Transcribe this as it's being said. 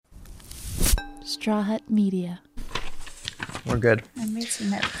Straw Hut Media. We're good. I made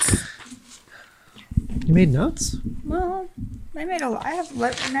some notes. You made notes? Well, I made a lot. I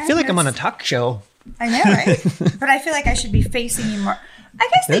feel like I'm on a talk show. I know, right? But I feel like I should be facing you more. I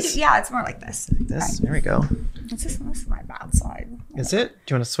guess they This? do. Yeah, it's more like this. This? Right. There we go. This is my bad side. Is it?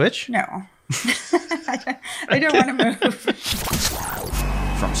 Do you want to switch? No. I don't want to move.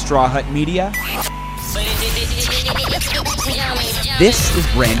 From Straw Hut Media, this is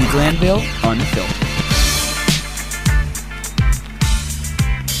Brandy Glanville Unfiltered.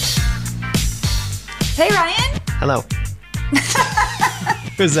 Hey, Ryan. Hello.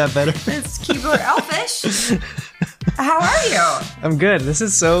 Is that better? It's Keyboard Elfish. How are you? I'm good. This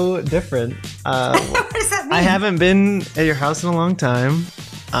is so different. What does that mean? I haven't been at your house in a long time.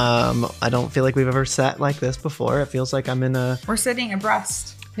 I don't feel like we've ever sat like this before. It feels like I'm in a... We're sitting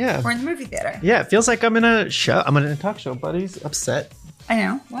abreast. Yeah. We're in the movie theater. Yeah, it feels like I'm in a show. I'm in a talk show. Buddy's upset. I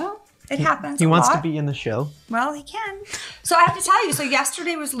know. Well, it happens. He wants lot. to be in the show. Well, he can. So I have to tell you. So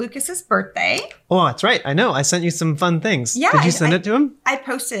yesterday was Lucas's birthday. Oh, that's right. I know. I sent you some fun things. Yeah, Did you send it to him? I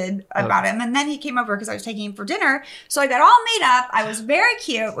posted about him, and then he came over because I was taking him for dinner. So I got all made up. I was very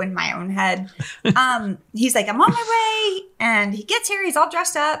cute in my own head. He's like, I'm on my way, and he gets here. He's all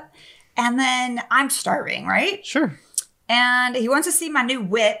dressed up, and then I'm starving, right? Sure. And he wants to see my new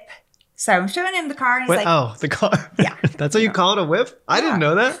whip. So I'm showing him the car, and he's Wait, like, the car. Yeah. That's what you call it, a whip? I didn't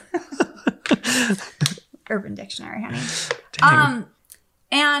know that. Urban Dictionary, honey. Dang.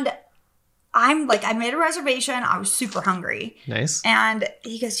 And I'm like, I made a reservation. I was super hungry. Nice. And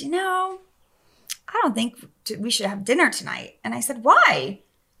he goes, I don't think we should have dinner tonight. And I said, why?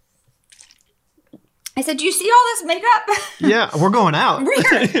 I said, do you see all this makeup? Yeah, we're going out. We're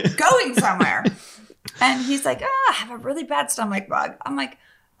going somewhere. And he's like, I have a really bad stomach bug. I'm like,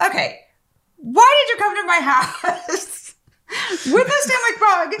 okay, why did you come to my house with a stomach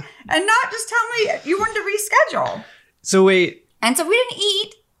bug and not just tell me you wanted to reschedule? So wait. And so we didn't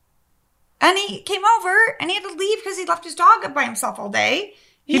eat. And he came over and he had to leave because he left his dog up by himself all day.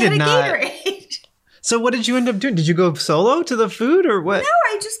 He had did a not. Gatorade. So what did you end up doing? Did you go solo to the food or what? No,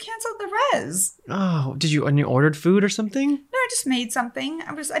 I just canceled the res. Oh, and you ordered food or something? No, I just made something.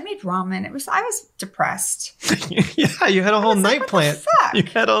 I made ramen. I was depressed. Yeah, you had a whole night what plan. the fuck? You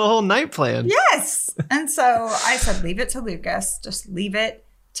had a whole night plan. Yes. And so I said, leave it to Lucas. Just leave it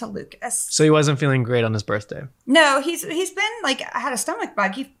to Lucas. So he wasn't feeling great on his birthday. No, he's been like, I had a stomach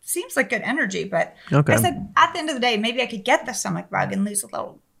bug. He seems like good energy, but Okay. I said at the end of the day, maybe I could get the stomach bug and lose a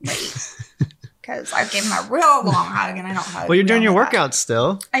little weight. Because I gave him a real long hug and I don't hug. Well, you're doing your real much. workouts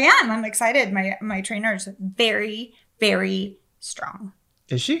still. I am. I'm excited. My trainer is very, very strong.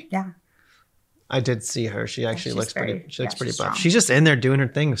 Is she? Yeah. I did see her. She actually she's looks very- pretty. She looks yeah, pretty she's buff. strong. She's just in there doing her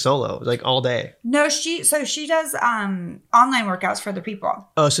thing solo, like all day. No, she does online workouts for other people.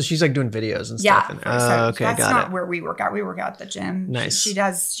 Oh, so she's like doing videos and Yeah. stuff. And, So okay, that's got not it. where we work out. We work out at the gym. Nice.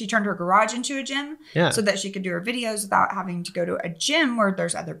 She turned her garage into a gym. Yeah. So that she could do her videos without having to go to a gym where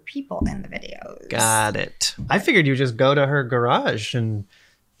there's other people in the videos. Got it. I figured you just go to her garage and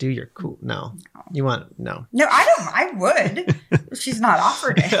do your cool. No, you want no. No, I don't. I would. She's not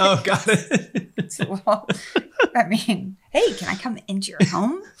offered it. Oh, got it. Well, I mean, hey, can I come into your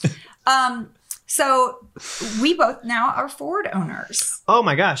home? So we both now are Ford owners. Oh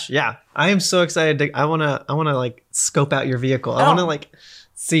my gosh, yeah! I am so excited. I wanna like scope out your vehicle. I wanna like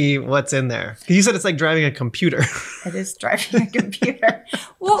see what's in there. You said it's like driving a computer. It is driving a computer.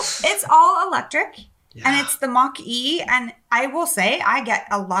 Well, it's all electric. Yeah. And it's the Mach-E. And I will say, I get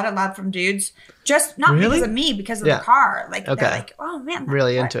a lot of love from dudes, just not Really? because of me, because of Yeah. the car. Like, Okay. they're like, oh man. that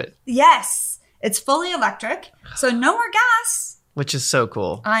Really car- into it. Yes. It's fully electric. So no more gas. Which is so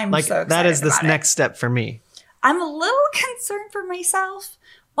cool. I'm like so that is excited this about it. next step for me. I'm a little concerned for myself.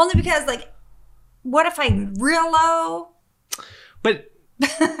 Only because, like, what if I'm real low? But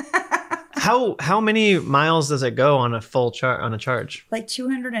how many miles does it go on a full charge? Like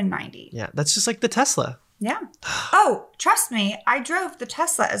 290. Yeah, that's just like the Tesla. Yeah. Oh, trust me. I drove the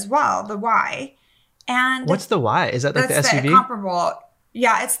Tesla as well, the Y. And What's the Y? Is that like the that's SUV? the comparable.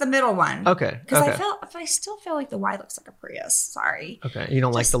 Yeah, it's the middle one. Okay. Because Okay. I still feel like the Y looks like a Prius. Sorry. Okay. You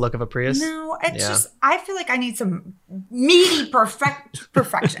don't like the look of a Prius? No, it's Yeah. just I feel like I need some meaty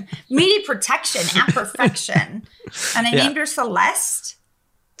perfection, meaty protection at perfection. And I Yeah. named her Celeste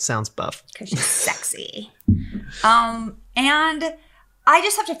Sounds buff. because she's sexy. And I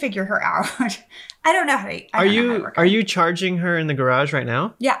just have to figure her out. I don't know how to. Are you charging her in the garage right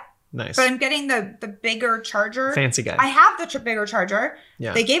now? Yeah. Nice. But I'm getting the bigger charger. Fancy guy. I have the bigger charger.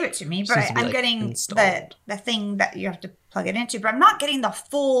 Yeah. They gave it to me, but Seems to be, I'm like, getting installed. the thing that you have to plug it into. But I'm not getting the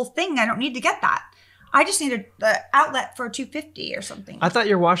full thing. I don't need to get that. I just needed the outlet for $250 or something. I thought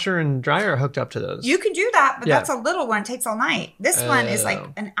your washer and dryer are hooked up to those. You can do that, but Yeah. that's a little one. It takes all night. This one is like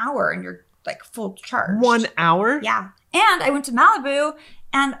an hour and you're like full charge. 1 hour? Yeah. And I went to Malibu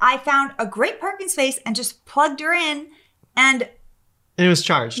and I found a great parking space and just plugged her in and And it was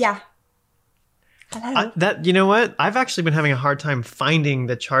charged. yeah. Hello. You know what? I've actually been having a hard time finding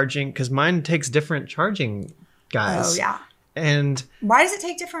the charging because mine takes different charging guys. Oh, yeah. And Why does it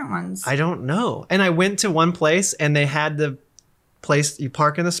take different ones? I don't know. And I went to one place and they had the place you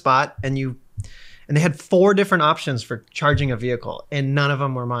park in the spot and they had 4 different options for charging a vehicle and none of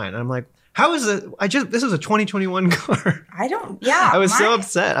them were mine. And I'm like, how is it? This is a 2021 car. I don't, yeah. I was so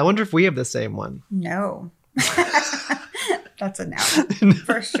upset. I wonder if we have the same one. No. That's a no.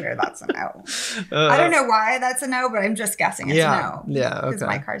 For sure, that's a no. I don't know why that's a no, but I'm just guessing it's a no. Yeah, okay. Because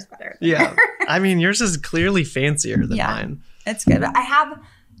my car's better. Yeah. I mean, yours is clearly fancier than mine. It's good. But I have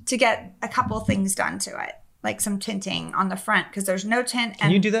to get a couple things done to it, like some tinting on the front because there's no tint. Can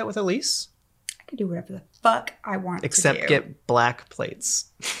you do that with a lease? I can do whatever the fuck I want Except to do. get black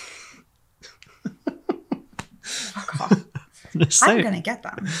plates. Fuck off. Just I'm saying. going to get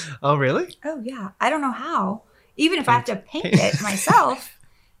them. Oh, really? Oh, yeah. I don't know how. Even if I have to paint it myself,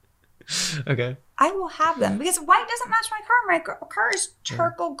 Okay. I will have them because white doesn't match my car. My car is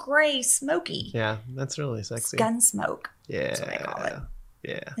charcoal gray, smoky. Yeah, that's really sexy. Gun smoke. Yeah. That's what I call it.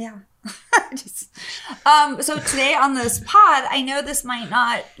 Yeah. Yeah. So today on this pod, I know this might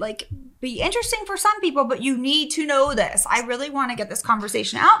not like be interesting for some people, but you need to know this. I really want to get this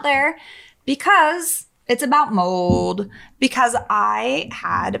conversation out there because it's about mold. Because I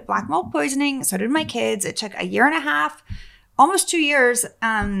had black mold poisoning. So did my kids. It took 1.5 years, almost 2 years,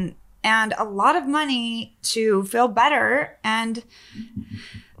 and a lot of money to feel better. And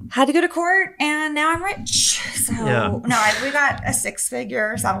had to go to court, and now I'm rich. So we got a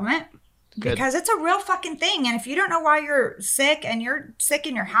 6-figure settlement. Good. Because it's a real fucking thing. And if you don't know why you're sick and you're sick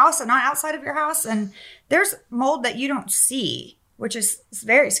in your house and not outside of your house, and there's mold that you don't see, which is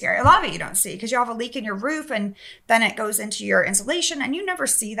very scary. A lot of it you don't see because you have a leak in your roof and then it goes into your insulation and you never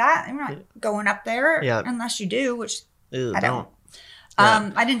see that. And you're not going up there unless you do, which Ew, I don't.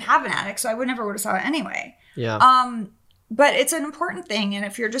 Yeah. I didn't have an attic, so I would never would have saw it anyway. Yeah. But it's an important thing. And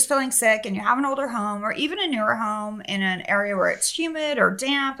if you're just feeling sick and you have an older home or even a newer home in an area where it's humid or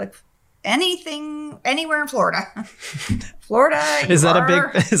damp, like anything, anywhere in Florida, is that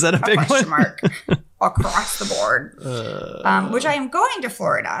a big question one? mark across the board, which I am going to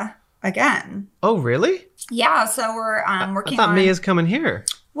Florida again. Oh, really? Yeah. So we're working I thought on. Mia's coming here.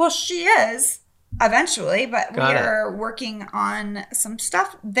 Well, she is eventually, but Got we it. are working on some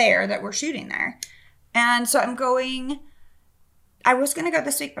stuff there that we're shooting there. And so I'm going. I was going to go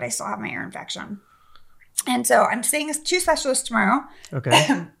this week, but I still have my ear infection. And so I'm seeing 2 specialists tomorrow.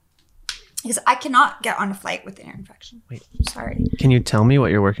 Okay. Because I cannot get on a flight with an ear infection. Wait. Sorry. Can you tell me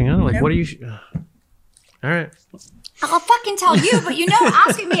what you're working on? Like, Nope. what are you? All right. I'll fucking tell you, but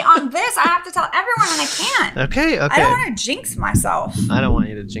asking me on this, I have to tell everyone and I can't. Okay. I don't want to jinx myself. I don't want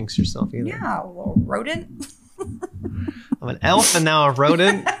you to jinx yourself either. Yeah, a little rodent. I'm an elf and now a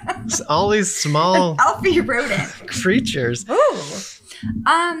rodent. It's all these small Elfie rodent. creatures. Ooh.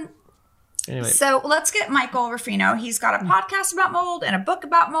 Anyway. So let's get Michael Ruffino. He's got a podcast about mold and a book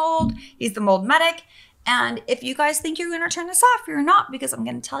about mold. He's the mold medic. And if you guys think you're going to turn this off, you're not, because I'm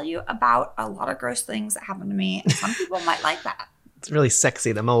going to tell you about a lot of gross things that happened to me. And some people might like that. It's really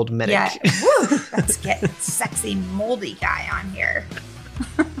sexy, the mold medic. Yeah. Woo, let's get sexy moldy guy on here.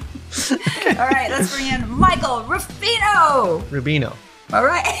 All right, let's bring in Michael Ruffino. Rubino. All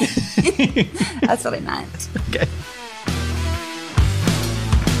right. That's what I meant. Okay.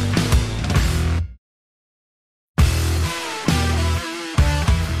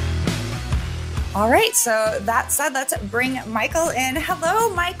 All right, so that said, let's bring Michael in.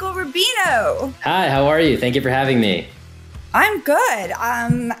 Hello, Michael Rubino. Hi, how are you? Thank you for having me. I'm good.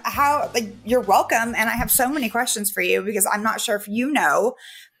 You're welcome. And I have so many questions for you because I'm not sure if you know,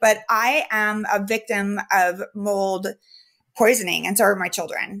 but I am a victim of mold poisoning, and so are my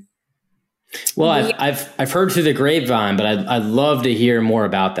children. Well, I've heard through the grapevine, but I'd love to hear more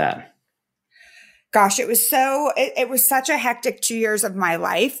about that. Gosh, it was such a hectic 2 years of my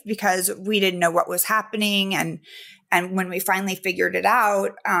life because we didn't know what was happening. And when we finally figured it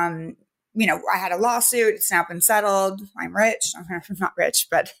out, I had a lawsuit. It's now been settled. I'm rich. I'm not rich,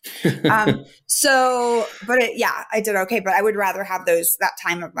 but, I did okay, but I would rather have that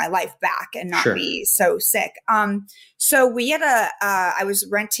time of my life back and not be so sick. So we had I was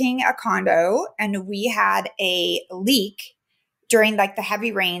renting a condo and we had a leak during like the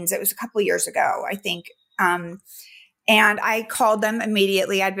heavy rains. It was a couple of years ago, I think. And I called them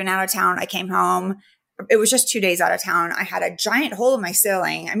immediately. I'd been out of town. I came home it was just 2 days out of town. I had a giant hole in my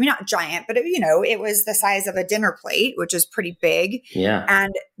ceiling. I mean, not giant, but it was the size of a dinner plate, which is pretty big. Yeah.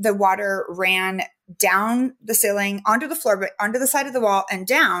 And the water ran down the ceiling, onto the floor, but onto the side of the wall and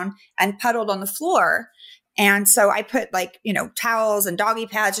down and puddled on the floor. And so I put towels and doggy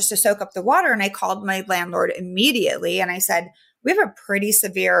pads just to soak up the water. And I called my landlord immediately and I said, we have a pretty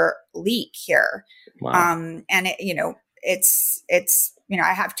severe leak here. Wow. And I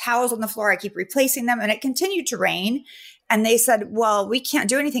have towels on the floor. I keep replacing them and it continued to rain. And they said, well, we can't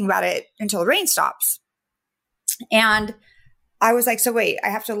do anything about it until the rain stops. And I was like, so wait, I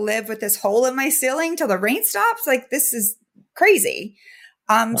have to live with this hole in my ceiling till the rain stops? Like, this is crazy.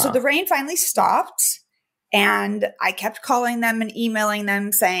 So the rain finally stopped. And I kept calling them and emailing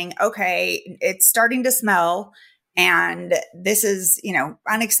them saying, okay, it's starting to smell and this is,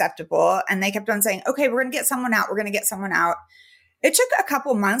 unacceptable. And they kept on saying, okay, we're going to get someone out. We're going to get someone out. It took a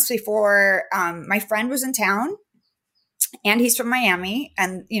couple months before my friend was in town and he's from Miami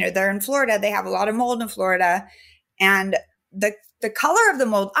and, they're in Florida. They have a lot of mold in Florida and the color of the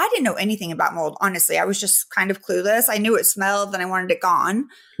mold, I didn't know anything about mold. Honestly, I was just kind of clueless. I knew it smelled and I wanted it gone.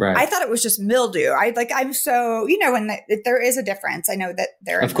 Right. I thought it was just mildew. I'm so, and there is a difference. I know that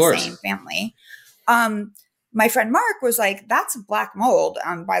they're in the same family. My friend Mark was like, that's black mold,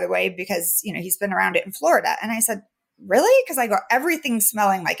 by the way, because, he's been around it in Florida. And I said, really? Because I go, everything's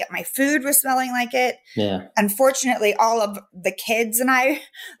smelling like it. My food was smelling like it. Yeah. Unfortunately, all of the kids and I,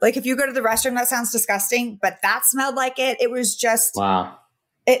 if you go to the restroom, that sounds disgusting, but that smelled like it. It was just, wow.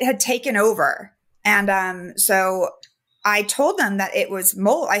 It had taken over. And so I told them that it was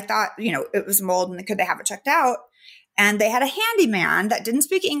mold. I thought, it was mold and could they have it checked out? And they had a handyman that didn't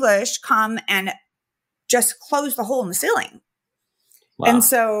speak English come and just close the hole in the ceiling. Wow. And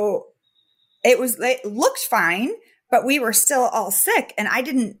so it looked fine. But we were still all sick and I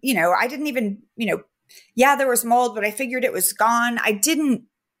didn't even, there was mold, but I figured it was gone. I didn't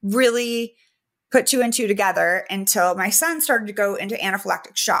really put two and two together until my son started to go into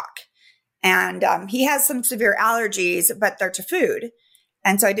anaphylactic shock. And he has some severe allergies, but they're to food.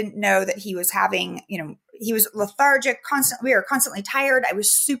 And so I didn't know that he was having, he was lethargic, we were constantly tired. I was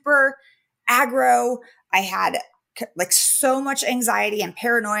super aggro. I had so much anxiety and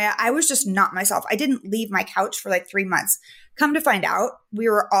paranoia. I was just not myself. I didn't leave my couch for 3 months. Come to find out, we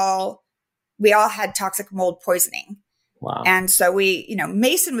all had toxic mold poisoning. Wow. And so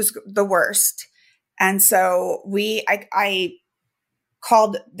Mason was the worst. And so I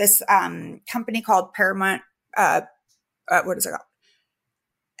called this company called Paramount, what is it called?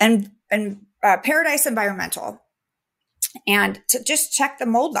 And Paradise Environmental. And to just check the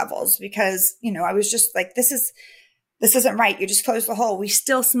mold levels because, I was just like, this isn't right. You just closed the hole. We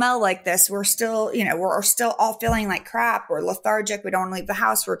still smell like this. We're still, we're still all feeling like crap. We're lethargic. We don't want to leave the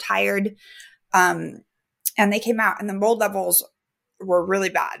house. We're tired. And they came out and the mold levels were really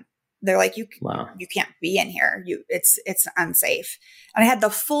bad. They're like, you can't be in here. It's unsafe. And I had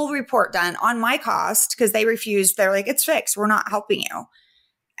the full report done on my cost because they refused. They're like, it's fixed. We're not helping you.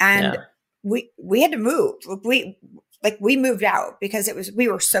 And we had to move. We moved out because we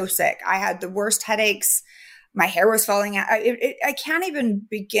were so sick. I had the worst headaches. My hair was falling out. I can't even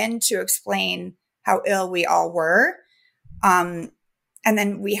begin to explain how ill we all were. And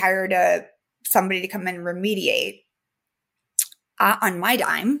then we hired somebody to come in and remediate on my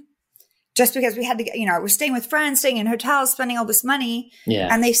dime, just because we had to get, I was staying with friends, staying in hotels, spending all this money,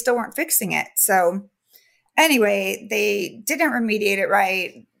 and they still weren't fixing it. So anyway, they didn't remediate it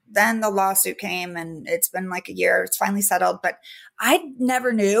right. Then the lawsuit came and it's been a year. It's finally settled, but I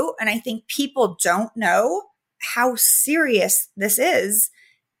never knew. And I think people don't know how serious this is.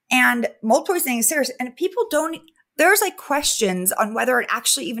 And mold poisoning is serious. And people there's questions on whether it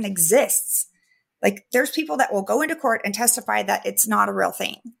actually even exists. There's people that will go into court and testify that it's not a real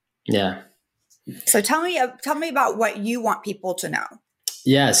thing. Yeah. So tell me about what you want people to know.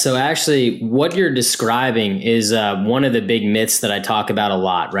 Yeah. So actually what you're describing is one of the big myths that I talk about a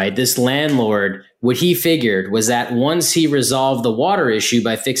lot, right? This landlord, what he figured was that once he resolved the water issue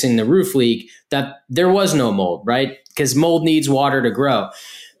by fixing the roof leak, that there was no mold, right? Because mold needs water to grow.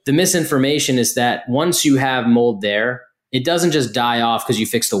 The misinformation is that once you have mold there, it doesn't just die off because you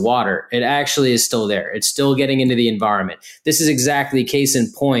fix the water. It actually is still there. It's still getting into the environment. This is exactly case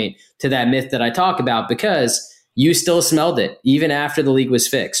in point to that myth that I talk about because you still smelled it even after the leak was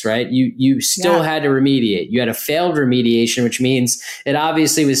fixed, right? You still had to remediate. You had a failed remediation, which means it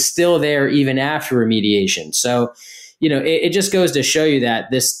obviously was still there even after remediation. So, it just goes to show you that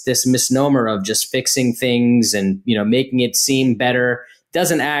this misnomer of just fixing things and, making it seem better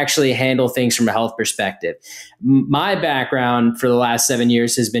doesn't actually handle things from a health perspective. My background for the last 7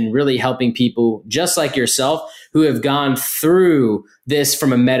 years has been really helping people just like yourself who have gone through this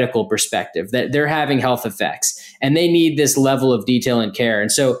from a medical perspective, that they're having health effects and they need this level of detail and care.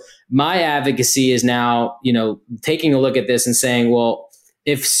 And so my advocacy is now, taking a look at this and saying, well,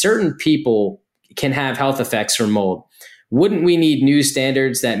 if certain people can have health effects from mold, wouldn't we need new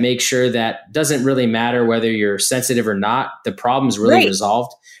standards that make sure that doesn't really matter whether you're sensitive or not, the problem's really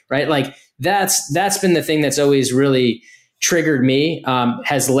resolved, right? Like that's been the thing that's always really triggered me,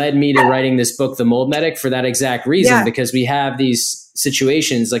 has led me to writing this book, The Mold Medic, for that exact reason, because we have these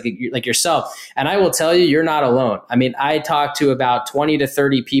situations like yourself. And I will tell you, you're not alone. I mean, I talk to about 20 to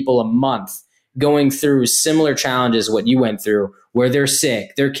 30 people a month going through similar challenges, what you went through, where they're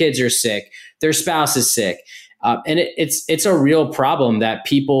sick, their kids are sick, their spouse is sick. And it's a real problem that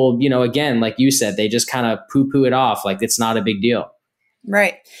people, again, like you said, they just kind of poo-poo it off like it's not a big deal.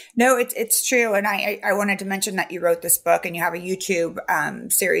 Right. No, it's true. And I wanted to mention that you wrote this book and you have a YouTube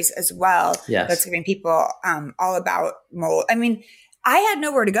series as well. Yes. That's giving people all about mold. I mean, I had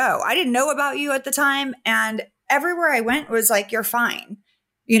nowhere to go. I didn't know about you at the time. And everywhere I went was like, you're fine.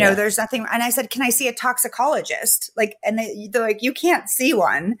 There's nothing. And I said, can I see a toxicologist? And they're like, you can't see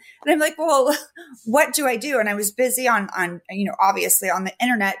one. And I'm like, well, what do I do? And I was busy on obviously on the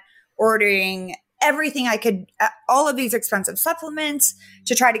internet ordering everything I could, all of these expensive supplements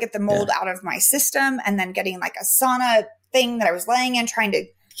to try to get the mold out of my system. And then getting like a sauna thing that I was laying in, trying to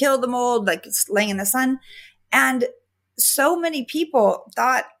kill the mold, like laying in the sun. And so many people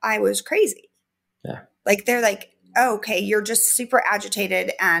thought I was crazy. Yeah. Like, they're like, oh, okay, you're just super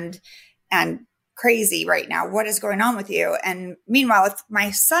agitated and crazy right now. What is going on with you? And meanwhile, if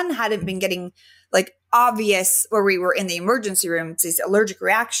my son hadn't been getting like obvious, where we were in the emergency room, these allergic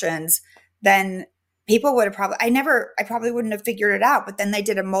reactions, then people would have I probably wouldn't have figured it out. But then they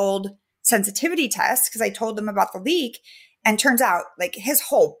did a mold sensitivity test because I told them about the leak, and turns out like his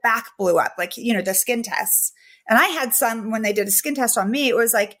whole back blew up, like, the skin tests. And I had some, when they did a skin test on me, it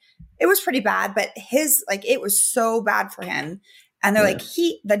was pretty bad, but it was so bad for him. And they're like,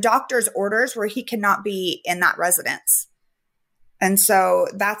 the doctor's orders were he cannot be in that residence. And so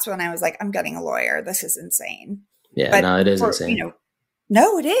that's when I was like, I'm getting a lawyer. This is insane. Yeah, but no, it is insane.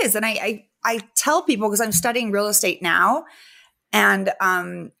 No, it is. And I tell people, because I'm studying real estate now, and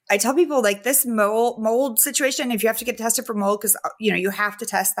I tell people like this mold situation, if you have to get tested for mold, because you have to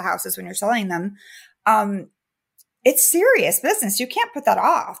test the houses when you're selling them. It's serious business. You can't put that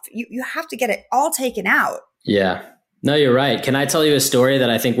off. You have to get it all taken out. Yeah. No, you're right. Can I tell you a story that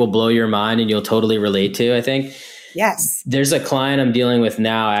I think will blow your mind and you'll totally relate to, I think? Yes. There's a client I'm dealing with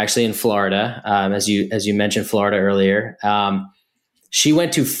now, actually in Florida, as you mentioned Florida earlier. She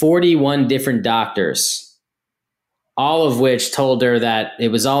went to 41 different doctors, all of which told her that it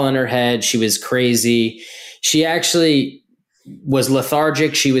was all in her head. She was crazy. She actually was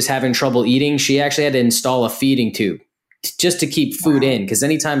lethargic. She was having trouble eating. She actually had to install a feeding tube just to keep food in, because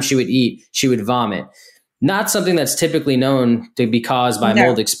anytime she would eat, she would vomit. Not something that's typically known to be caused by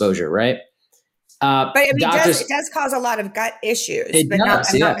mold exposure, right? But I mean, it does cause a lot of gut issues, but not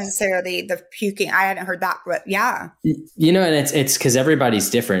necessarily the puking. I hadn't heard that, but yeah. And it's because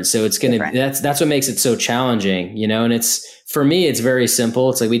everybody's different. So it's going to, that's what makes it so challenging, and for me, it's very simple.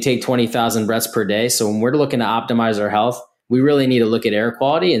 It's like we take 20,000 breaths per day. So when we're looking to optimize our health, we really need to look at air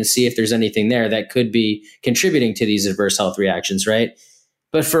quality and see if there's anything there that could be contributing to these adverse health reactions, right?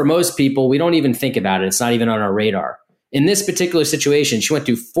 But for most people, we don't even think about it. It's not even on our radar. In this particular situation, she went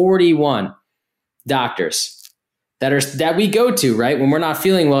to 41 doctors that we go to, right, when we're not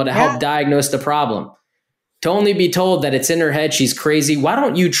feeling well, to help diagnose the problem. To only be told that it's in her head, she's crazy. Why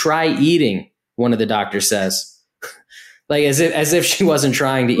don't you try eating? One of the doctors says, like as if she wasn't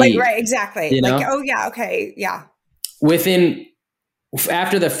trying to eat. Right, exactly. Like, oh yeah, okay, yeah.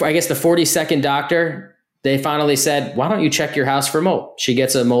 After the 42nd doctor, they finally said, why don't you check your house for mold? She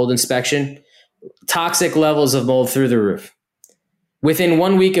gets a mold inspection, toxic levels of mold through the roof. Within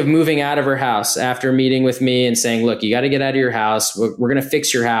 1 week of moving out of her house, after meeting with me and saying, look, you got to get out of your house. We're going to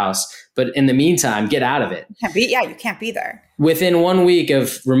fix your house. But in the meantime, get out of it. You can't be there. Within 1 week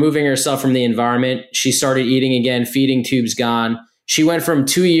of removing herself from the environment, she started eating again, feeding tubes gone. She went from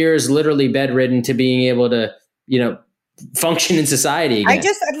 2 years literally bedridden to being able to, function in society again.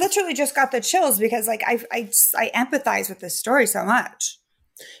 I literally just got the chills because like I empathize with this story so much.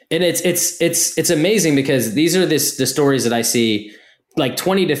 And it's amazing because these are the stories that I see like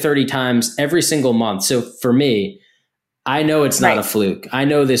 20 to 30 times every single month. So for me, I know it's not a fluke. I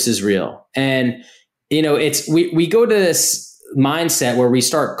know this is real. And we go to this mindset where we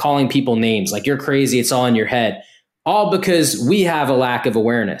start calling people names like you're crazy. It's all in your head. all because we have a lack of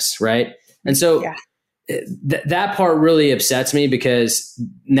awareness, right? And so that part really upsets me, because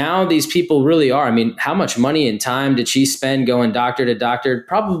now these people really are. I mean, how much money and time did she spend going doctor to doctor?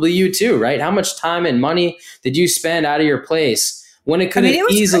 Probably you too, right? How much time and money did you spend out of your place when it could have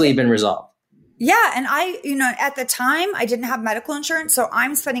easily been resolved? Yeah. And at the time I didn't have medical insurance. So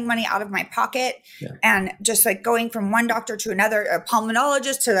I'm spending money out of my pocket and just like going from one doctor to another, a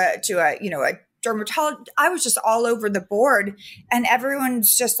pulmonologist to a dermatologist. I was just all over the board, and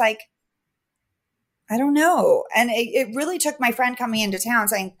everyone's just like, I don't know. And it really took my friend coming into town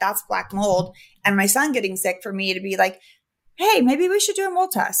saying that's black mold and my son getting sick for me to be like, hey, maybe we should do a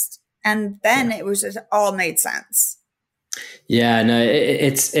mold test. And then it was just all made sense. Yeah, no,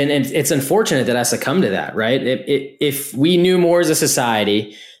 it's unfortunate that it has to come to that, right? If we knew more as a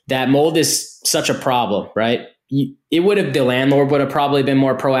society that mold is such a problem, right? The landlord would have probably been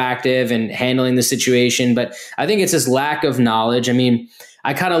more proactive in handling the situation. But I think it's this lack of knowledge. I mean,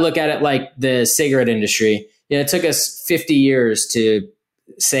 I kind of look at it like the cigarette industry. It took us 50 years to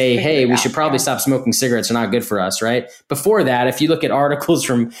say, hey, we should probably stop smoking cigarettes. They're not good for us, right? Before that, if you look at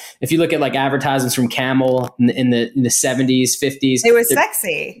like advertisements from Camel in the 70s, 50s. It was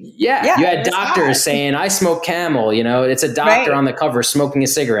sexy. Yeah. You had doctors saying, I smoke Camel. It's a doctor on the cover smoking a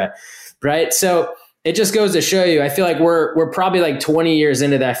cigarette, right? So it just goes to show you, I feel like we're probably like 20 years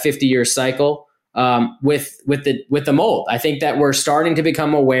into that 50-year cycle. With the mold, I think that we're starting to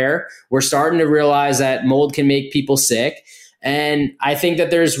become aware. We're starting to realize that mold can make people sick. And I think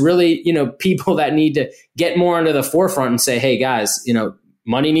that there's really, people that need to get more into the forefront and say, hey guys,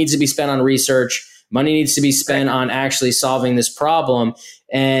 money needs to be spent on research. Money needs to be spent on actually solving this problem.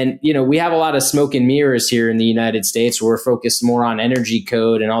 And, we have a lot of smoke and mirrors here in the United States, where we're focused more on energy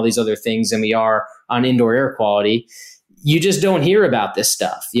code and all these other things than we are on indoor air quality. You just don't hear about this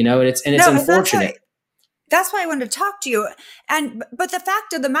stuff, and it's unfortunate. That's why I wanted to talk to you. But the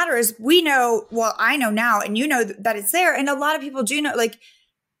fact of the matter is, I know now, and that it's there. And a lot of people do know, like,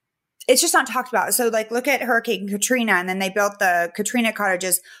 it's just not talked about. So like, look at Hurricane Katrina, and then they built the Katrina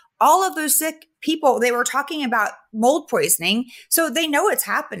cottages. All of those sick people, they were talking about mold poisoning. So they know it's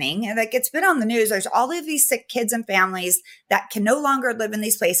happening. And like, it's been on the news. There's all of these sick kids and families that can no longer live in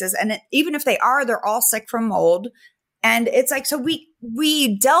these places. And even if they are, they're all sick from mold. And it's like, so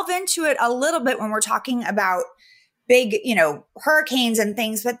we delve into it a little bit when we're talking about big, hurricanes and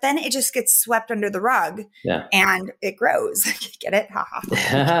things, but then it just gets swept under the rug and it grows. Get it?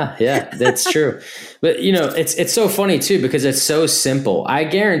 Yeah, that's true. But it's so funny too, because it's so simple. I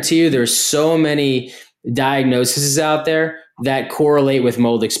guarantee you there's so many diagnoses out there that correlate with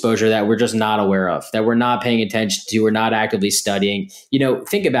mold exposure that we're just not aware of, that we're not paying attention to, we're not actively studying.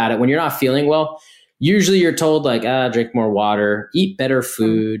 Think about it. When you're not feeling well, usually you're told like, drink more water, eat better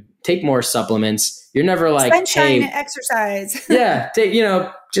food, take more supplements. You're never like, sunshine and exercise.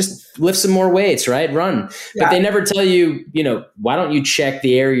 Just lift some more weights, right? Run. Yeah. But they never tell you, why don't you check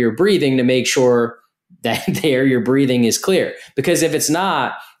the air you're breathing to make sure that the air you're breathing is clear? Because if it's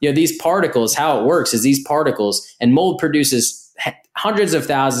not, these particles, how it works is these particles, and mold produces hundreds of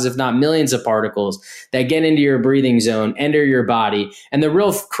thousands, if not millions of particles that get into your breathing zone, enter your body. And the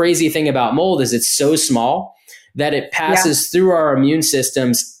real crazy thing about mold is it's so small that it passes through our immune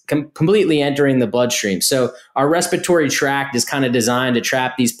systems, completely entering the bloodstream. So our respiratory tract is kind of designed to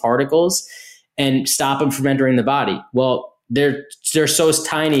trap these particles and stop them from entering the body. Well, they're so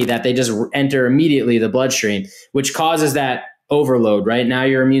tiny that they just enter immediately the bloodstream, which causes that overload, right? Now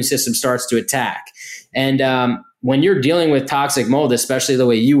your immune system starts to attack. And when you're dealing with toxic mold, especially the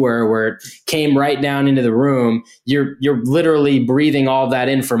way you were, where it came right down into the room, you're literally breathing all of that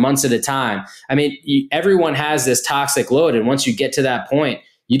in for months at a time. I mean, everyone has this toxic load. And once you get to that point,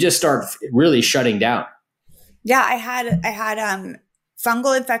 you just start really shutting down. Yeah, I had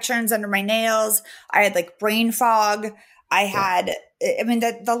fungal infections under my nails. I had like brain fog. I had,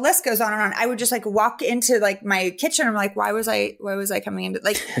 the list goes on and on. I would just like walk into like my kitchen. I'm like, why was I coming into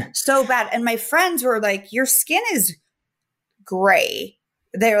like so bad? And my friends were like, your skin is gray.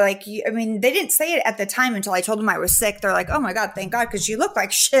 They're like, they didn't say it at the time until I told them I was sick. They're like, oh my God, thank God. 'Cause you look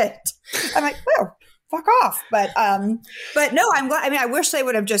like shit. I'm like, well, fuck off. But no, I'm glad. I wish they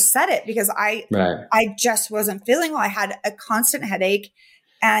would have just said it, because I just wasn't feeling well. I had a constant headache,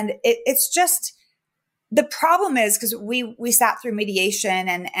 and it's just, the problem is, because we sat through mediation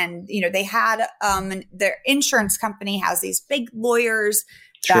and they had their insurance company has these big lawyers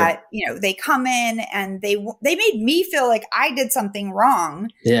that they come in and they made me feel like I did something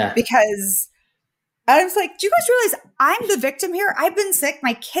wrong. Yeah, because I was like, do you guys realize I'm the victim here? I've been sick.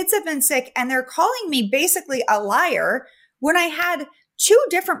 My kids have been sick, and they're calling me basically a liar when I had 2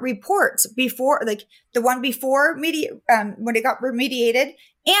 different reports before, like the one before when it got remediated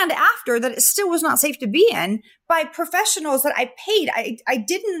and after, that it still was not safe to be in by professionals that I paid. I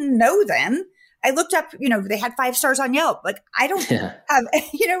didn't know them. I looked up, they had 5 stars on Yelp. Like, I don't have,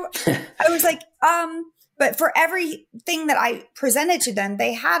 I was like, but for everything that I presented to them,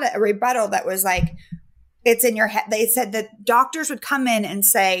 they had a rebuttal that was like, it's in your head. They said that doctors would come in and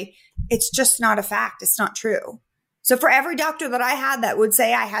say, it's just not a fact. It's not true. So for every doctor that I had that would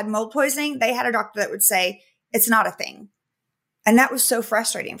say I had mold poisoning, they had a doctor that would say it's not a thing. And that was so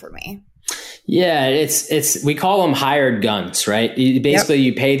frustrating for me. Yeah, we call them hired guns, right? Basically,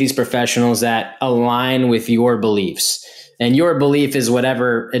 You pay these professionals that align with your beliefs, and your belief is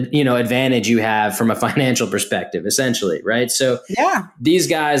whatever, advantage you have from a financial perspective, essentially, right? So these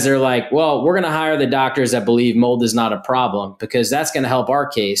guys are like, well, we're going to hire the doctors that believe mold is not a problem because that's going to help our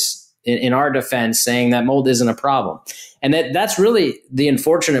case in our defense, saying that mold isn't a problem. And that's really the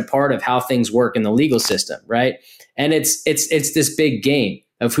unfortunate part of how things work in the legal system, right? And it's this big game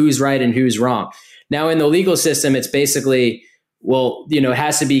of who's right and who's wrong. Now, in the legal system, it's basically, it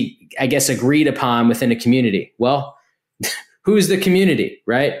has to be, I guess, agreed upon within a community. Well, who's the community,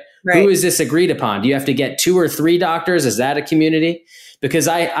 right? Who is this agreed upon? Do you have to get 2 or 3 doctors? Is that a community? Because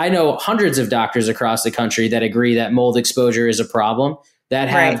I know hundreds of doctors across the country that agree that mold exposure is a problem, that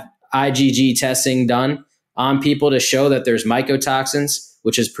have IgG testing done on people to show that there's mycotoxins,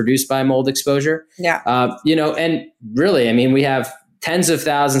 which is produced by mold exposure. Yeah. And really, I mean, we have tens of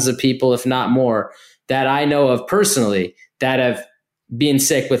thousands of people, if not more, that I know of personally that have been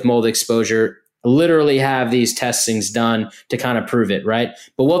sick with mold exposure, literally have these testings done to kind of prove it, right?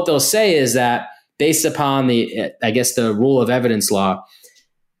 But what they'll say is that based upon the rule of evidence law,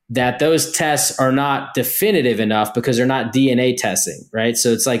 that those tests are not definitive enough because they're not DNA testing, right?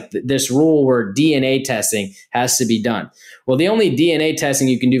 So it's like this rule where DNA testing has to be done. Well, the only DNA testing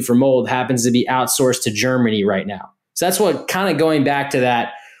you can do for mold happens to be outsourced to Germany right now. So that's what kind of going back to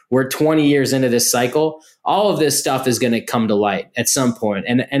that, we're 20 years into this cycle, all of this stuff is going to come to light at some point.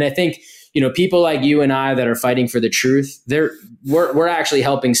 And I think, people like you and I that are fighting for the truth, we're actually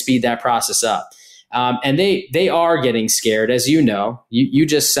helping speed that process up. And they are getting scared, as you know, you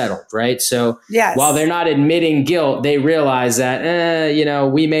just settled, right? So while they're not admitting guilt, they realize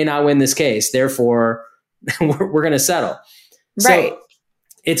that, we may not win this case. Therefore, we're going to settle. Right. So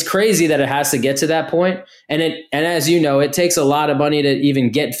it's crazy that it has to get to that point. And as you know, it takes a lot of money to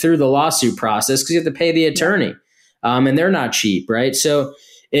even get through the lawsuit process because you have to pay the attorney. And they're not cheap, right? So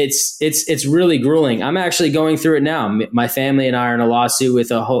it's really grueling. I'm actually going through it now. My family and I are in a lawsuit with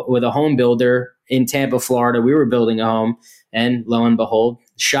a home builder in Tampa, Florida. We were building a home, and lo and behold,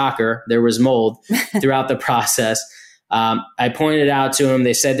 shocker, there was mold throughout the process. I pointed out to them.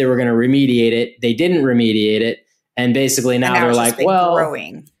 They said they were going to remediate it. They didn't remediate it. And basically now they're like, well,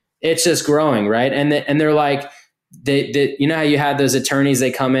 growing. It's just growing, right? And they're like, they you know how you had those attorneys,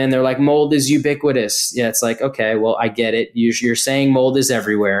 they come in, they're like, mold is ubiquitous. Yeah, it's like, okay, well, I get it. You're saying mold is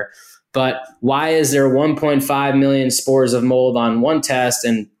everywhere. But why is there 1.5 million spores of mold on one test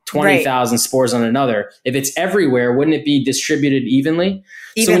and 20,000 spores on another? If it's everywhere, wouldn't it be distributed evenly?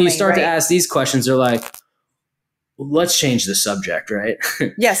 So when you start to ask these questions, they're like, let's change the subject, right?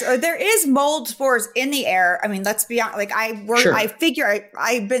 Yes. There is mold spores in the air. I mean, let's be honest. Like I figure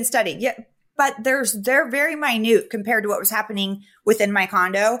I've been studying. Yeah, but they're very minute compared to what was happening within my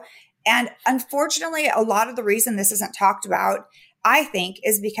condo. And unfortunately, a lot of the reason this isn't talked about, I think,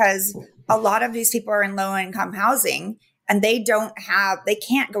 is because a lot of these people are in low income housing and they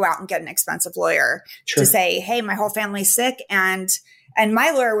can't go out and get an expensive lawyer to say, hey, my whole family's sick. And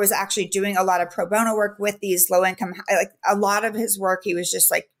my lawyer was actually doing a lot of pro bono work with these low income, like a lot of his work, he was just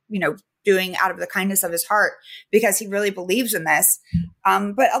like, doing out of the kindness of his heart because he really believes in this.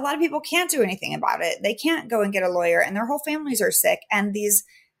 But a lot of people can't do anything about it. They can't go and get a lawyer and their whole families are sick. And these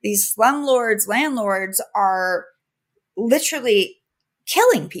slumlords, landlords are literally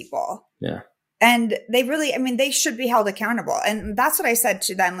killing people. Yeah. And they should be held accountable. And that's what I said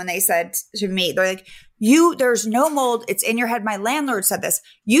to them when they said to me, they're like, there's no mold. It's in your head. My landlord said this.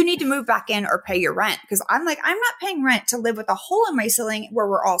 You need to move back in or pay your rent. Because I'm like, I'm not paying rent to live with a hole in my ceiling where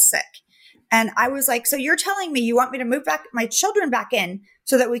we're all sick. And I was like, so you're telling me you want me to move back my children back in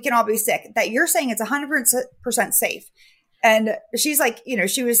so that we can all be sick, that you're saying it's 100% safe. And she's like,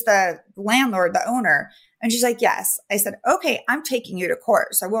 she was the landlord, the owner. And she's like, yes. I said, okay, I'm taking you to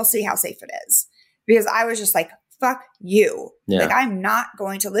court. So we'll see how safe it is. Because I was just like, fuck you. Yeah. Like, I'm not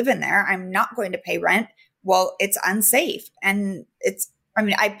going to live in there. I'm not going to pay rent. Well, it's unsafe. And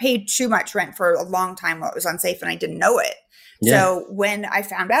I paid too much rent for a long time while it was unsafe and I didn't know it. Yeah. So when I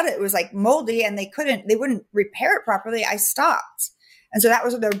found out it was like moldy and they wouldn't repair it properly, I stopped. And so that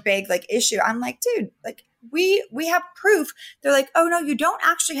was their big like issue. I'm like, dude, like we have proof. They're like, oh no, you don't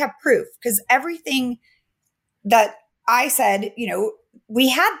actually have proof, because everything that I said, you know, we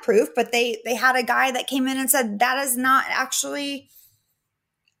had proof, but they had a guy that came in and said that is not actually,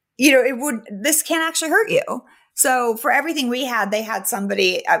 you know, this can't actually hurt you. So for everything we had, they had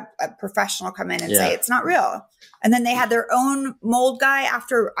somebody, a professional come in and say it's not real. And then they had their own mold guy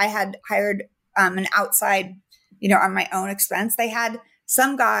after I had hired an outside, you know, on my own expense. They had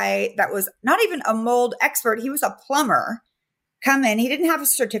some guy that was not even a mold expert. He was a plumber come in. He didn't have a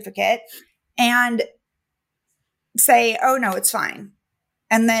certificate and say, oh no, it's fine.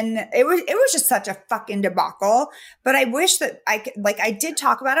 And then it was just such a fucking debacle. But I wish that I did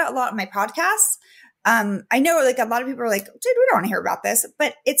talk about it a lot on my podcasts. I know like a lot of people are like, dude, we don't want to hear about this,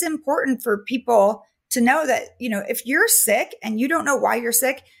 but it's important for people to know that, you know, if you're sick and you don't know why you're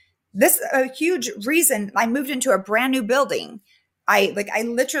sick, this is a huge reason. I moved into a brand new building. I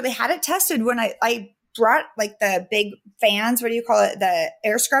literally had it tested when I brought like the big fans. What do you call it? The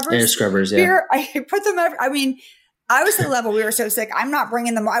air scrubbers. Air scrubbers. Yeah. Here, I put them. I was to the level we were so sick. I'm not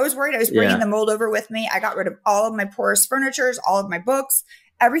bringing them. I was worried I was bringing the mold over with me. I got rid of all of my porous furnitures, all of my books,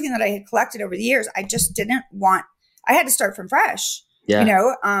 everything that I had collected over the years. I just didn't want. I had to start from fresh. Yeah. You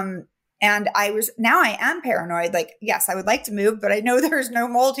know. And now I am paranoid. Like, yes, I would like to move, but I know there's no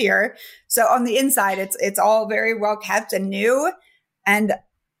mold here. So on the inside, it's all very well kept and new. And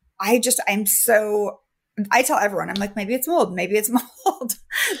I tell everyone, I'm like, maybe it's mold. Maybe it's mold.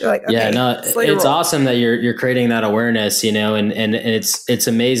 They're like, okay, it's awesome that you're creating that awareness, you know, and it's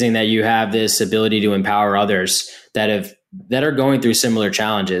amazing that you have this ability to empower others that are going through similar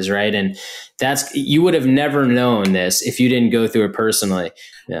challenges. Right. And you would have never known this if you didn't go through it personally.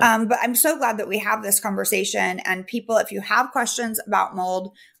 Yeah. But I'm so glad that we have this conversation, and people, if you have questions about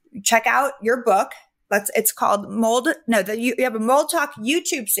mold, check out your book. It's called Mold. No, you have a Mold Talk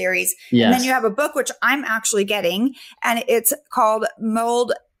YouTube series. Yes. And then you have a book, which I'm actually getting, and it's called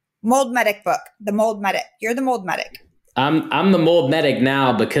Mold Medic book, the Mold Medic. You're the Mold Medic. I'm the Mold Medic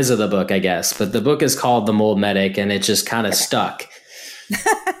now because of the book, I guess, but the book is called The Mold Medic, and it just kind of stuck.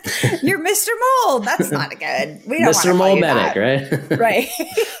 You're Mr. Mold. That's not good. We don't Mr. Mold Medic, right? Right.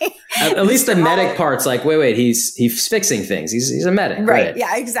 At least the medic part's like, wait, he's fixing things. He's a medic. Right.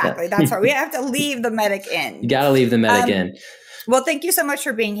 Yeah, exactly. Yeah. That's right. We have to leave the medic in. You got to leave the medic in. Well, thank you so much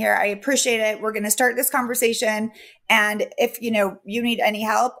for being here. I appreciate it. We're going to start this conversation. And if, you know, you need any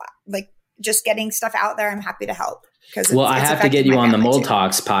help, like just getting stuff out there, I'm happy to help. Well, I have to get you on the Mold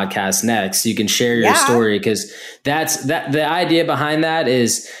Talks podcast next. You can share your story, because the idea behind that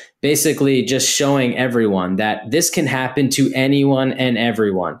is basically just showing everyone that this can happen to anyone and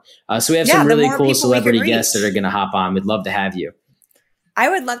everyone. So we have some really cool celebrity guests that are going to hop on. We'd love to have you. I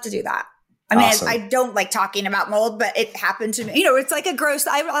would love to do that. I mean, awesome. I don't like talking about mold, but it happened to me. You know, it's like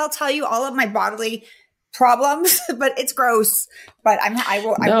I'll tell you all of my bodily problems, but it's gross. But I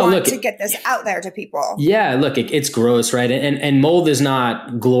want to get this out there to people. Yeah, look, it's gross, right? And mold is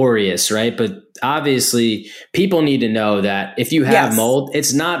not glorious, right? But obviously, people need to know that if you have mold,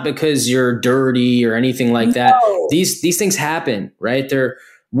 it's not because you're dirty or anything like that. These things happen, right?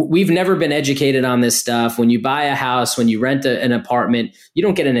 We've never been educated on this stuff. When you buy a house, when you rent an apartment, you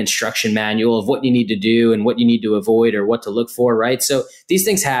don't get an instruction manual of what you need to do and what you need to avoid or what to look for, right? So these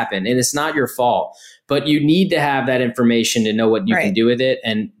things happen, and it's not your fault. But you need to have that information to know what you can do with it.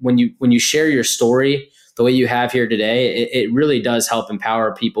 And when you share your story the way you have here today, it really does help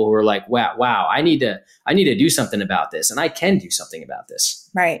empower people who are like, wow, I need to do something about this, and I can do something about this.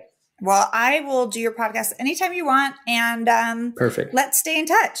 Right. Well, I will do your podcast anytime you want, and perfect. Let's stay in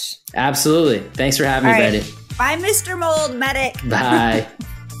touch. Absolutely. Thanks for having me, Betty. Bye, Mr. Mold Medic. Bye.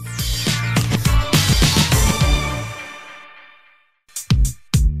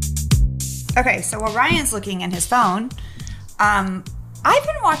 Okay, so while Ryan's looking in his phone, I've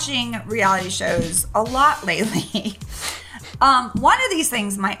been watching reality shows a lot lately. One of these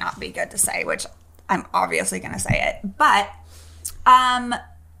things might not be good to say, which I'm obviously going to say it, but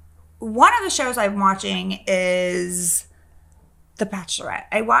one of the shows I'm watching is The Bachelorette.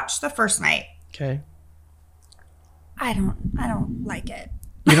 I watched the first night. Okay. I don't like it.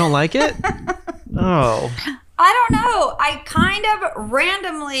 You don't like it? Oh. I don't know. I kind of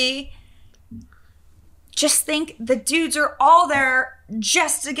randomly just think the dudes are all there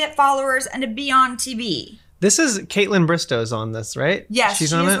just to get followers and to be on TV. This is Caitlin Bristow's on this, right? Yes, she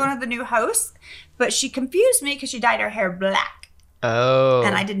is one of the new hosts, but she confused me because she dyed her hair black. Oh.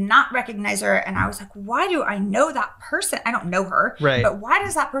 And I did not recognize her, and I was like, why do I know that person? I don't know her, right? But why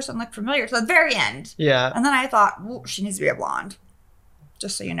does that person look familiar? To the very end. Yeah. And then I thought, well, she needs to be a blonde.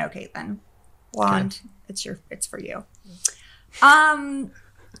 Just so you know, Caitlin. Blonde, okay. It's for you. And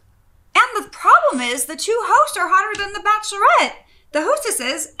the problem is the two hosts are hotter than the Bachelorette, the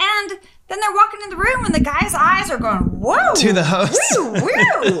hostesses, and then they're walking in the room and the guy's eyes are going, whoa. To the host. Woo,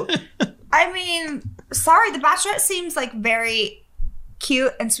 woo. I mean, sorry, the Bachelorette seems like very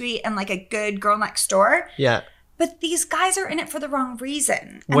cute and sweet and like a good girl next door. Yeah. But these guys are in it for the wrong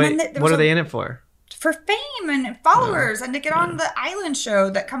reason. And Wait, then what are they in it for? For fame and followers and to get on the island show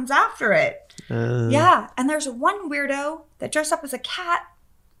that comes after it. Yeah. And there's one weirdo that dressed up as a cat.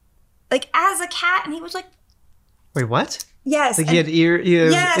 Like as a cat. And he was like, wait, what? yes. Like he had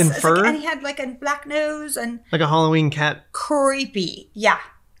yes, in it's fur? like, and he had like a black nose and Like a Halloween cat. creepy. Yeah.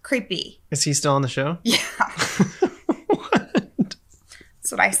 Creepy. Is he still on the show? Yeah.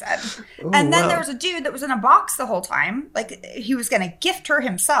 That's what I said. And then there was a dude that was in a box the whole time. Like he was going to gift her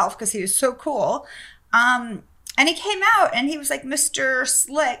himself because he was so cool. And he came out and he was like Mr.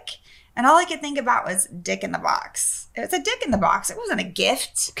 Slick. And all I could think about was dick in the box. It was a dick in the box. It wasn't a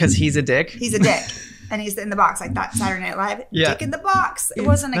gift. Because he's a dick? He's a dick. And he's in the box like that Saturday Night Live. Yeah. Dick in the box. It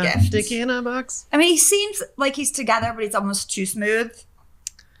wasn't a gift. Dick in a box? I mean, he seems like he's together, but he's almost too smooth.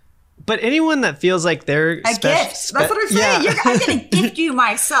 But anyone that feels like they're A gift. That's what I'm saying. Yeah. I'm going to gift you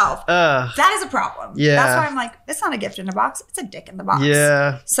myself. That is a problem. Yeah. That's why I'm like, it's not a gift in a box. It's a dick in the box.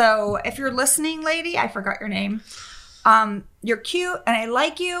 Yeah. So if you're listening, lady, I forgot your name. You're cute and I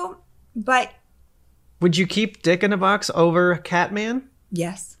like you, but Would you keep Dick in a Box over Catman?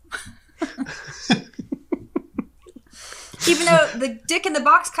 yes. Even though the dick in the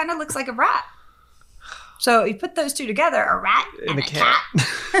box kind of looks like a rat. So you put those two together, a rat and a cat.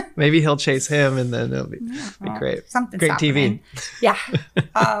 Maybe he'll chase him and then it'll be great. Something's great happening. TV. Yeah.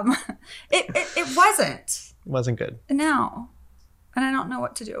 It wasn't. Wasn't good. No. And I don't know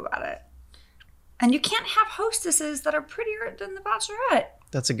what to do about it. And you can't have hostesses that are prettier than the Bachelorette.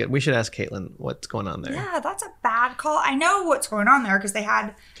 That's a good. We should ask Caitlin what's going on there. Yeah, that's a bad call. I know what's going on there because they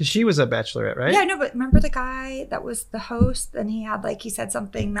had. Because she was a Bachelorette, right? Yeah, I know, but remember the guy that was the host and he had he said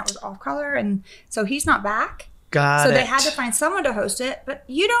something that was off color and so he's not back. Got So it. they had to find someone to host it, but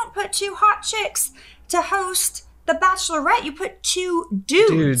you don't put two hot chicks to host the Bachelorette. You put two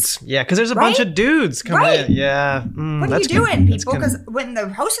dudes. Yeah, because there's a Right? bunch of dudes coming Right. in. Yeah. What are you that's good. doing, That's people? good. Because when the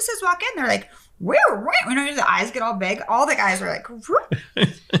hostesses walk in, they're like, the eyes get all big. All the guys are like,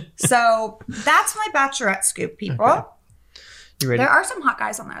 so that's my Bachelorette scoop, people. Okay. You ready? There are some hot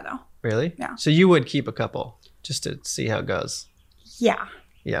guys on there, though. Really? Yeah. So you would keep a couple just to see how it goes. Yeah.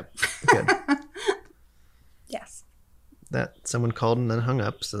 Yep. Good. Yes. That someone called and then hung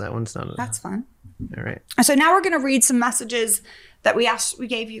up, so that one's not. That's fun. All right. So now we're going to read some messages that we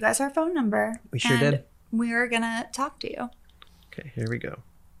gave you guys our phone number. We sure and did. We're going to talk to you. Okay. Here we go.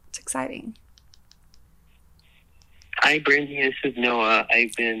 It's exciting. Hi, Brandy. This is Noah.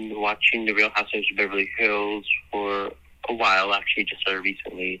 I've been watching The Real Housewives of Beverly Hills for a while, actually, just started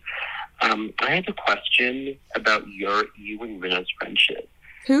recently. I have a question about you and Rinna's friendship.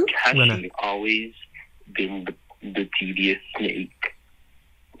 Who? Has Rinna. she always been the devious snake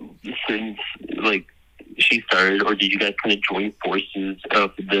since, she started, or did you guys kind of join forces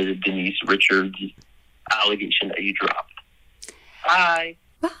of the Denise Richards allegation that you dropped? Bye.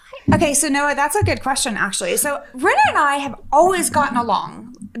 Okay, so Noah, that's a good question, actually. So Rinna and I have always gotten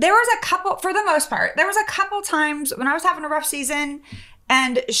along. There was a couple, for the most part, there was a couple times when I was having a rough season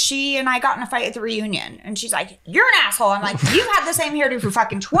and she and I got in a fight at the reunion. And she's like, you're an asshole. I'm like, you've had the same hairdo for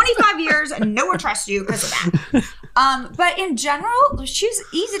fucking 25 years and no one trusts you because of that. But in general, she's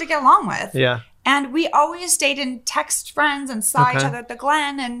easy to get along with. Yeah. And we always stayed in text friends and saw each Okay. other at the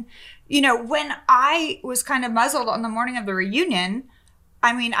Glen. And, when I was kind of muzzled on the morning of the reunion,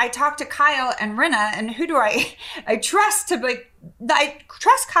 I mean, I talked to Kyle and Rinna, and who do I trust to I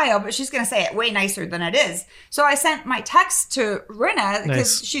trust Kyle, but she's going to say it way nicer than it is. So I sent my text to Rinna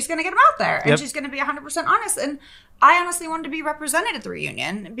because Nice. she's going to get him out there and Yep. she's going to be 100% honest. And I honestly wanted to be represented at the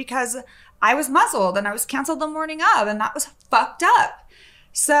reunion because I was muzzled and I was canceled the morning of, and that was fucked up.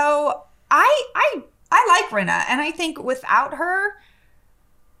 So I like Rinna, and I think without her,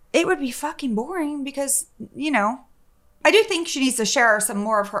 it would be fucking boring because, I do think she needs to share some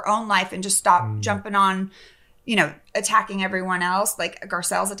more of her own life and just stop jumping on, attacking everyone else. Like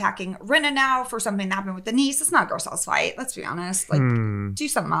Garcelle's attacking Rinna now for something that happened with Denise. It's not Garcelle's fight. Let's be honest. Do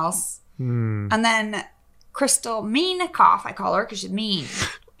something else. And then Crystal Meancoff, I call her because she's mean.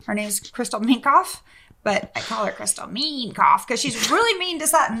 Her name's Crystal Meancoff, but I call her Crystal Meancoff because she's really mean to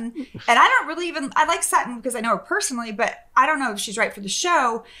Sutton. And I don't really I like Sutton because I know her personally, but I don't know if she's right for the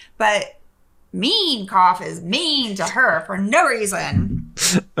show. But Meancoff is mean to her for no reason.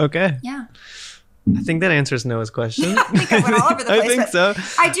 Okay. Yeah. I think that answers Noah's question. I think I went all over the place. I think so.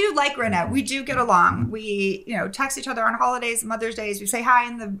 I do like Rinna. We do get along. We, text each other on holidays, Mother's Days. We say hi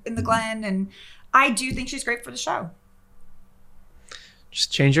in the Glen, and I do think she's great for the show.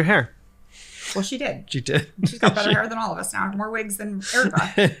 Just change your hair. Well, she did. She did. She's got better hair than all of us now. More wigs than Erica.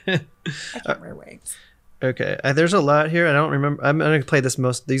 I can't wear wigs. Okay. There's a lot here. I don't remember. I'm going to play this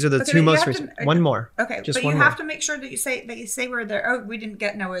most. These are the two most recent. One more. Okay. Just but one you more. have to make sure that you say where they're. Oh, we didn't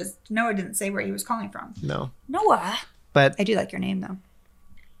get Noah's. Noah didn't say where he was calling from. No. Noah. But I do like your name, though.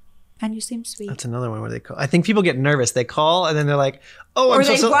 And you seem sweet. that's another one where they call. I think people get nervous. They call and then they're like, "Oh, or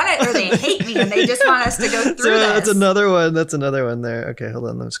they want it, or they hate me, and they just want us to go through this." That's another one. That's another one there. Okay, hold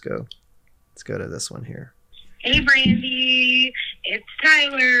on. Let's go to this one here. Hey, Brandy. It's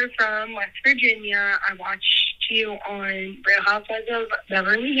Tyler from West Virginia. I watched you on Real Housewives of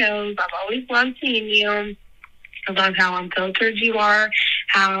Beverly Hills. I've always loved seeing you. I love how unfiltered you are,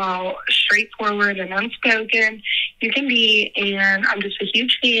 how straightforward and unspoken you can be, and I'm just a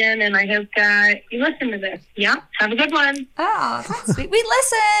huge fan, and I hope that you listen to this. Yeah? Have a good one. Oh, that's sweet. We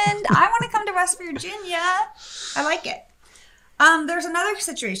listened. I want to come to West Virginia. I like it. There's another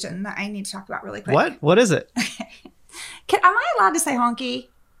situation that I need to talk about really quick. What? What is it? Am I allowed to say honky?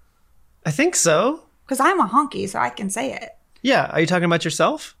 I think so. Because I'm a honky, so I can say it. Yeah. Are you talking about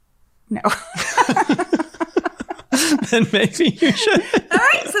yourself? No. Then maybe you should. All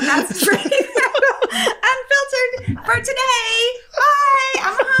right, so that's Unfiltered for today. Bye.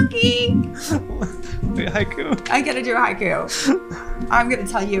 I'm a honky. Wait, haiku. I'm going to do a haiku. I'm going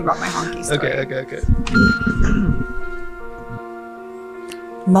to tell you about my honky story. Okay.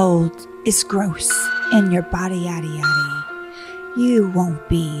 Mold is gross in your body, yaddy yaddy. You won't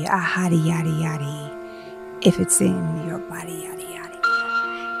be a hottie yaddy yaddy if it's in your body, yaddy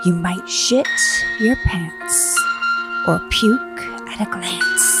yaddy. You might shit your pants or puke at a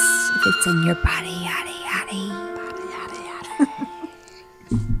glance if it's in your body, yaddy yaddy. Body, yaddy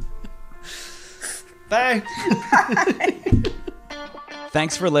yaddy. Bye.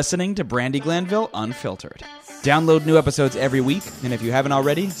 Thanks for listening to Brandy Glanville Unfiltered. Download new episodes every week, and if you haven't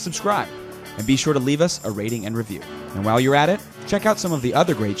already, subscribe. And be sure to leave us a rating and review. And while you're at it, check out some of the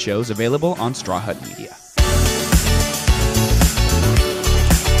other great shows available on Straw Hut Media.